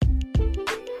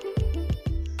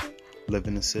live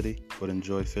in the city but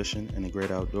enjoy fishing and the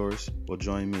great outdoors? Well,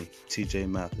 join me, TJ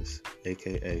Mathis,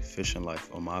 aka Fishing Life,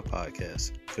 on my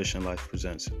podcast, Fishing Life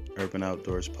Presents Urban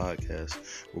Outdoors Podcast,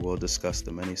 where we'll discuss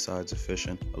the many sides of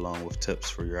fishing along with tips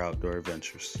for your outdoor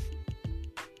adventures.